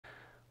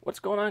What's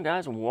going on,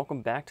 guys, and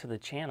welcome back to the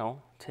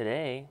channel.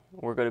 Today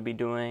we're going to be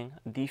doing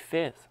the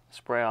 5th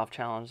spray off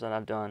challenge that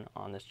I've done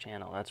on this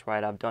channel. That's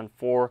right, I've done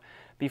 4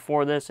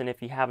 before this, and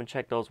if you haven't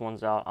checked those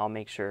ones out, I'll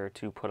make sure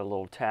to put a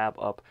little tab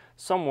up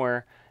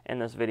somewhere in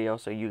this video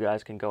so you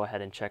guys can go ahead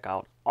and check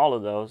out all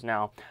of those.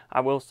 Now, I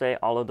will say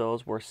all of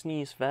those were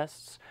sneeze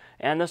fests,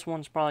 and this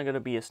one's probably going to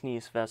be a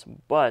sneeze fest,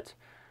 but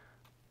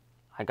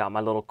I got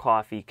my little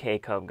coffee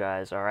K-cup,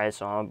 guys. Alright,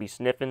 so I'm going to be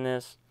sniffing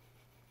this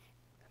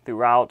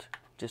throughout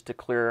just to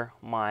clear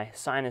my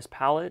sinus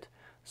palate,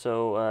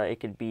 so it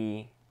could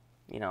be,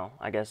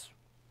 I guess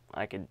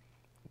I could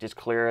just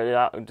clear it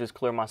out, just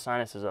clear my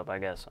sinuses up, I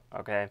guess.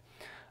 Okay,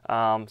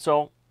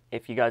 so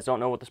if you guys don't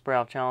know what the spray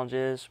off challenge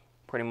is,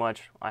 pretty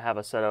much I have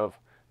a set of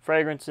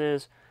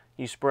fragrances.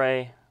 You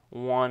spray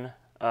both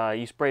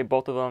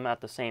of them at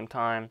the same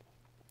time,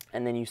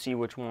 and then you see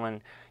which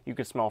one you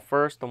can smell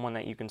first. The one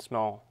that you can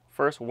smell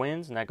first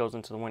wins, and that goes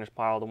into the winner's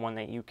pile. The one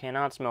that you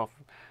cannot smell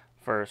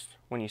first,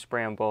 when you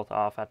spray them both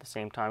off at the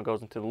same time,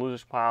 goes into the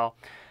loser's pile,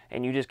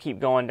 and you just keep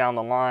going down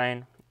the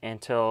line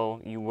until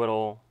you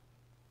whittle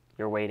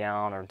your way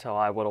down, or until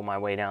I whittle my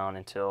way down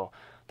until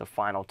the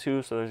final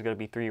 2. So there's going to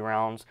be 3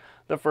 rounds.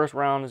 The first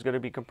round is going to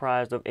be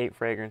comprised of 8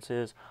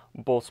 fragrances,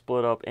 both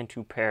split up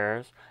into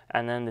pairs,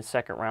 and then the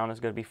second round is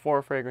going to be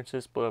 4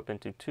 fragrances split up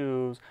into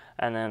 2s,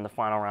 and then the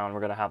final round we're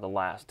going to have the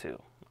last 2.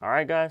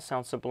 Alright, guys,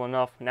 sounds simple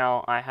enough.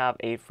 Now I have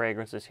 8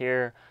 fragrances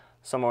here.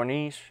 Some are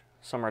niche,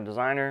 some are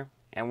designer,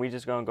 and we're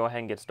just going to go ahead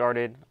and get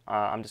started.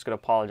 I'm just going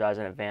to apologize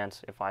in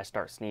advance if I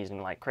start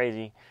sneezing like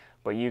crazy,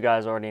 but you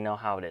guys already know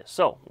how it is.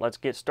 So let's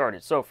get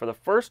started. So for the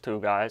first 2,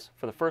 guys,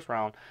 for the first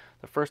round,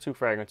 the first 2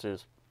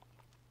 fragrances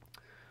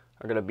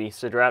are going to be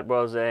Cedrat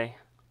Rosé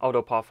Eau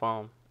de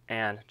Parfum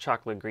and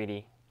Chocolate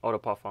Greedy Eau de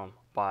Parfum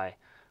by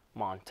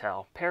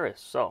Montel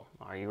Paris. So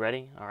are you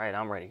ready? All right,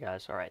 I'm ready,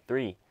 guys. All right,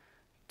 3,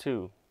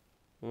 2,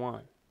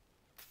 1.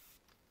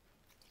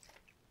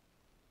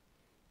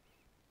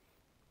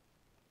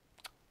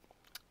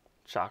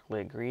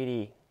 Chocolate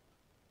Greedy.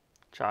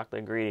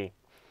 Chocolate Greedy.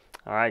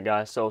 Alright,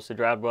 guys, so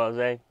Cedrat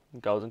Rosé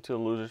goes into the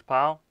loser's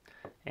pile,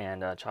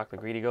 and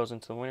Chocolate Greedy goes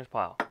into the winner's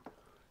pile.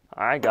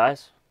 Alright,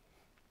 guys,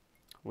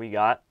 we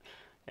got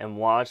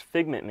Amouage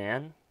Figment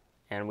Man,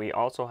 and we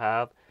also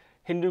have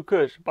Hindu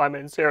Kush by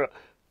Mancera.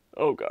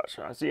 Oh gosh,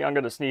 see, I'm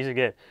going to sneeze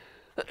again.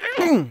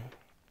 But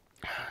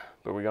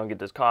we're going to get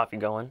this coffee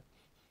going.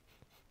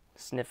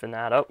 Sniffing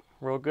that up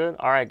real good.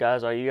 Alright,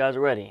 guys, are you guys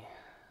ready?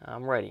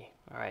 I'm ready.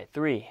 Alright,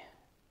 3,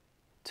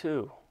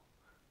 2,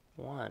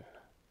 1.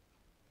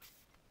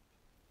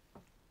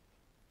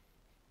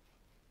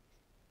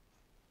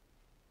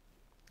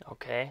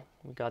 Okay,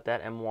 we got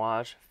that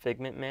Amouage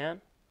Figment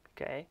Man.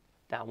 Okay,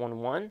 that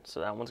one won,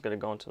 so that one's going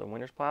to go into the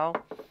winner's pile.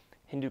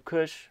 Hindu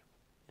Kush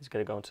is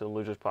going to go into the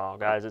loser's pile.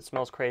 Guys, it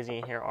smells crazy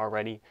in here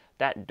already.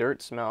 That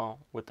dirt smell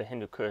with the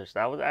Hindu Kush,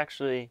 that's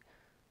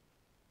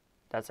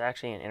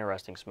actually an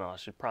interesting smell. I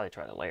should probably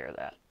try to layer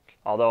that.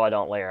 Although I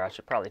don't layer, I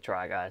should probably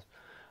try, guys.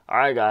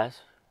 Alright, guys,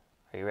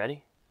 are you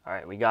ready?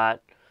 Alright, we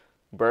got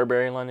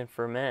Burberry London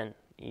for Men,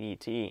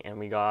 EDT, and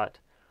we got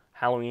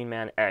Halloween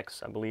Man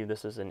X. I believe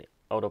this is an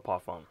Eau de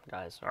Parfum,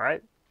 guys.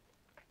 Alright?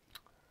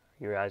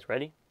 You guys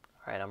ready?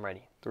 Alright, I'm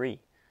ready. 3,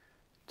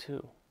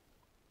 2,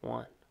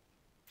 1.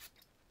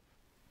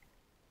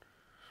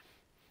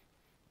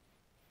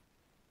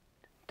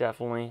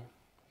 Definitely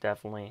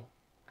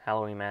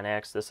Halloween Man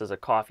X. This is a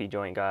coffee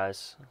joint,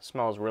 guys.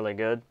 Smells really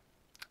good.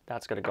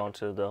 That's going to go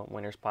into the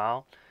winner's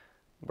pile.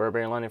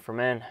 Burberry London for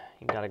Men,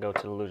 you got to go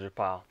to the loser's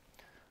pile.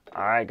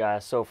 Alright,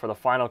 guys, so for the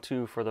final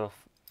 2 for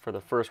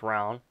the first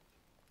round,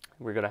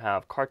 we're going to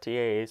have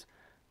Cartier's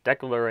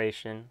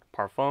Declaration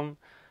Parfum,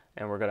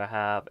 and we're going to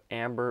have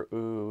Amber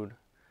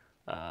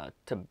Oud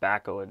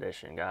Tobacco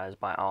Edition, guys,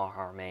 by Al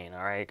Harmain.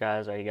 Alright,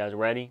 guys, are you guys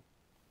ready?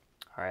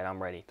 Alright,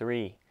 I'm ready.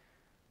 3,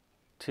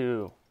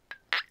 2,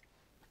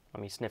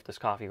 let me sniff this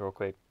coffee real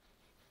quick.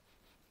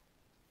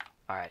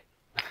 Alright.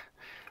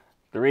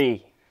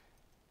 3,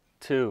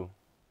 2,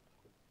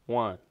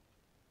 1.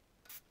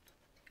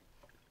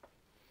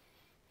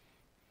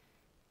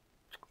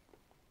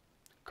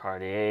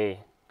 Cartier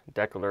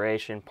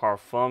Declaration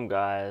Parfum,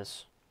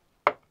 guys.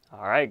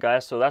 Alright,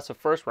 guys, so that's the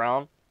first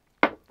round.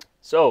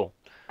 So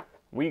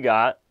we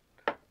got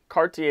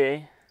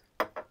Cartier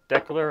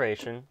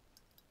Declaration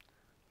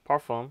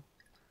Parfum.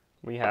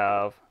 We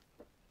have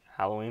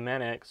Halloween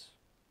Man X.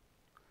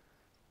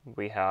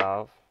 We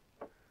have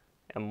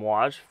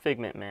Amouage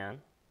Figment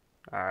Man.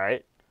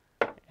 Alright.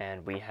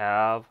 And we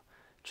have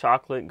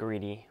Chocolate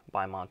Greedy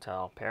by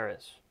Montel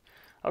Paris.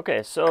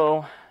 Okay,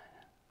 so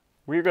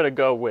we're going to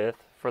go with,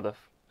 for the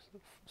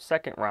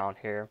second round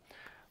here,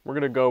 we're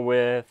going to go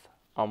with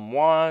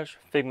Amouage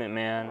Figment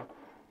Man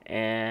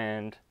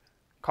and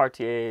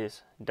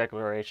Cartier's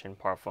Declaration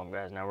Parfum,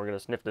 guys. Now we're going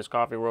to sniff this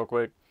coffee real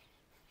quick.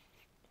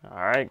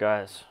 Alright,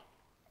 guys.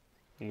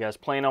 You guys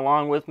playing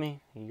along with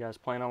me? You guys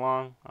playing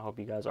along? I hope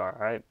you guys are,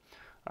 alright?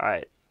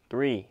 Alright,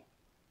 3,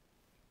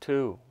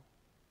 2,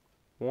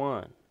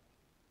 1.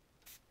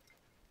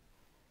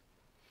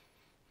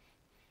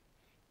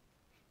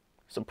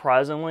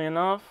 Surprisingly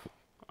enough,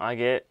 I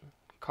get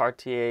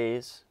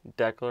Cartier's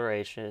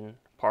Declaration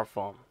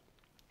Parfum.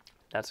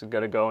 That's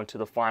going to go into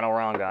the final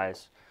round,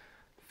 guys.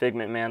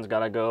 Figment Man's got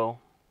to go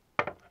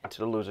into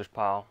the loser's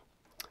pile.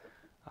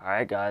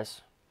 Alright,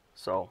 guys.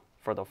 So,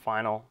 for the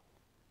final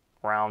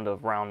round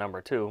of round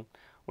number 2,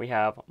 we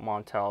have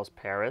Montel's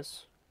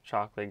Paris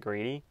Chocolate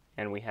Greedy,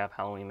 and we have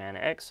Halloween Man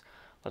X.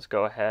 Let's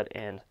go ahead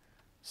and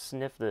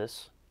sniff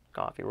this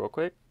coffee real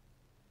quick.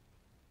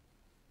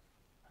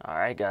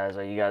 Alright, guys.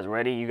 Are you guys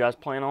ready? You guys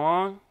playing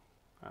along?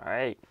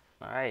 Alright.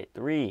 Alright.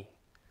 3,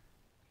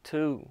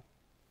 2,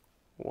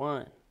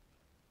 1.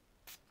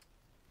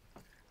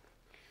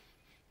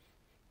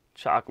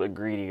 Chocolate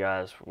Greedy,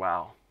 guys.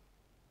 Wow.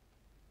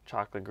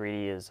 Chocolate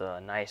Greedy is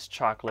a nice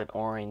chocolate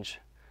orange.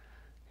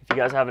 If you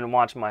guys haven't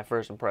watched my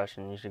first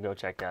impression, you should go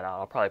check that out.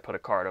 I'll probably put a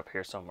card up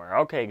here somewhere.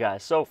 Okay,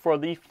 guys. So for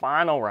the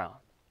final round,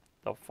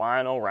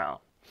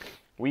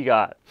 we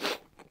got,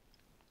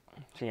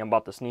 see, I'm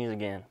about to sneeze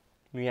again.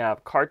 We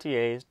have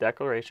Cartier's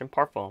Declaration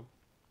Parfum,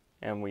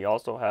 and we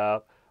also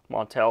have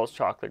Montel's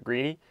Chocolate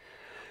Greedy.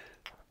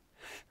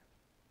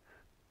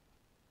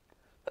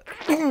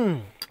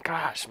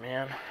 Gosh,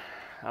 man.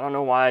 I don't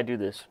know why I do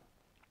this.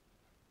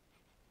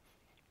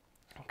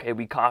 Okay,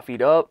 we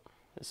coffeed up.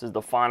 This is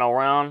the final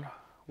round.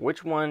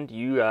 Which one do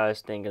you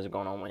guys think is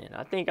going to win?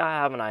 I think I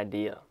have an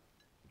idea.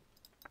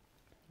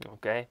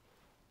 Okay.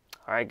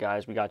 All right,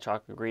 guys. We got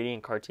Chocolate Greedy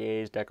and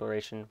Cartier's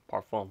Declaration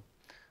Parfum.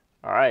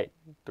 All right.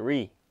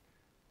 3,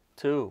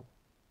 2,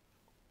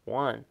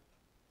 1.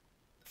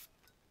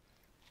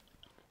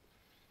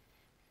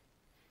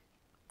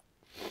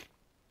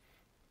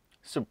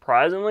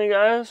 Surprisingly,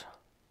 guys,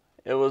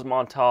 it was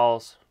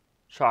Montel's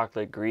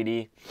Chocolate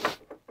Greedy.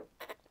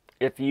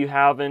 If you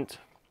haven't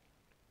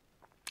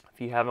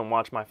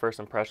watched my first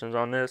impressions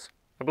on this,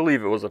 I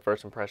believe it was the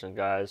first impression,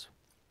 guys.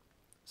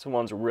 This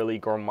one's really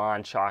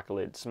gourmand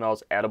chocolate. It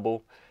smells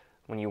edible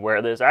when you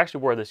wear this. I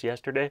actually wore this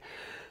yesterday.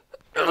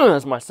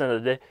 That's my scent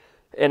of the day,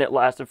 and it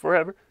lasted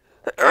forever.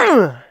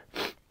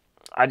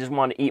 I just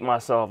wanted to eat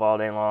myself all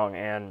day long.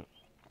 And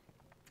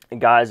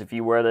guys, if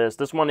you wear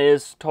this one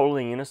is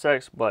totally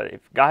unisex, but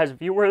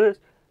if you wear this,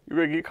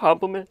 you're gonna get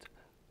compliments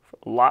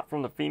a lot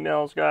from the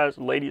females, guys.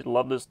 Ladies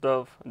love this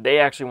stuff. They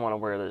actually want to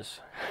wear this.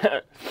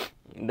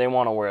 They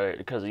want to wear it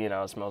because, you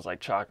know, it smells like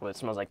chocolate. It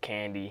smells like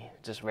candy.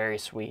 Just very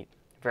sweet.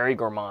 Very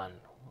gourmand.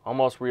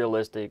 Almost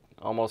realistic.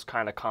 Almost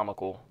kind of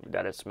comical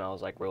that it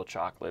smells like real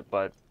chocolate.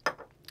 But,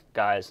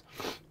 guys,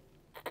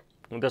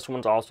 this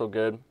one's also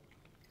good.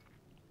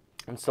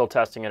 I'm still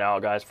testing it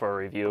out, guys, for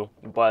a review.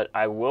 But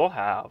I will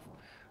have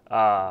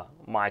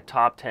my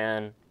top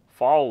 10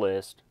 fall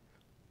list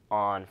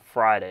on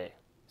Friday.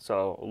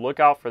 So look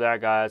out for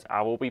that, guys.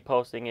 I will be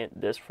posting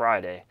it this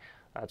Friday.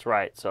 That's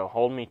right. So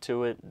hold me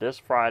to it this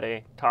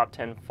Friday. Top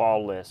 10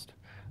 fall list.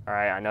 All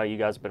right. I know you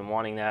guys have been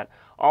wanting that.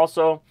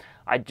 Also,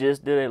 I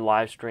just did a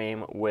live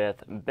stream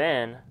with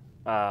Ben.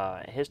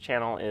 His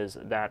channel is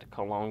That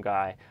Cologne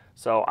Guy.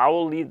 So I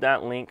will leave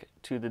that link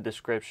to the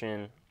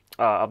description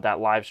of that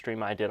live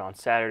stream I did on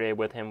Saturday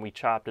with him. We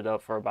chopped it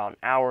up for about an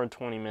hour and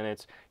 20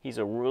 minutes. He's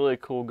a really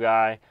cool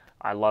guy.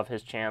 I love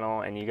his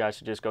channel, and you guys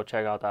should just go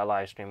check out that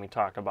live stream. We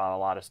talked about a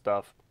lot of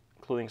stuff,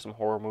 including some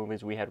horror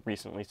movies we had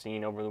recently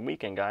seen over the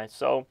weekend, guys.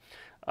 So,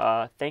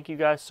 thank you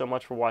guys so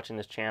much for watching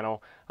this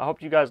channel. I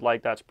hope you guys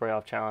liked that spray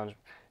off challenge,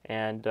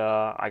 and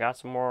I got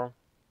some more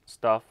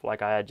stuff,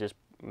 like I had just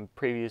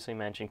previously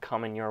mentioned,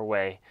 coming your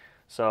way.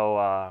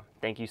 So,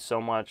 thank you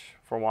so much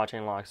for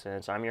watching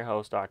Loc'd. I'm your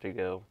host, Dr.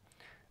 Go.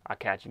 I'll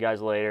catch you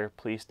guys later.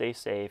 Please stay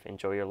safe,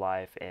 enjoy your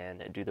life,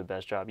 and do the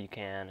best job you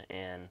can,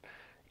 and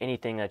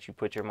anything that you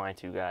put your mind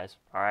to, guys.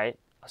 All right?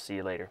 I'll see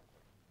you later.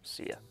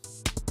 See ya.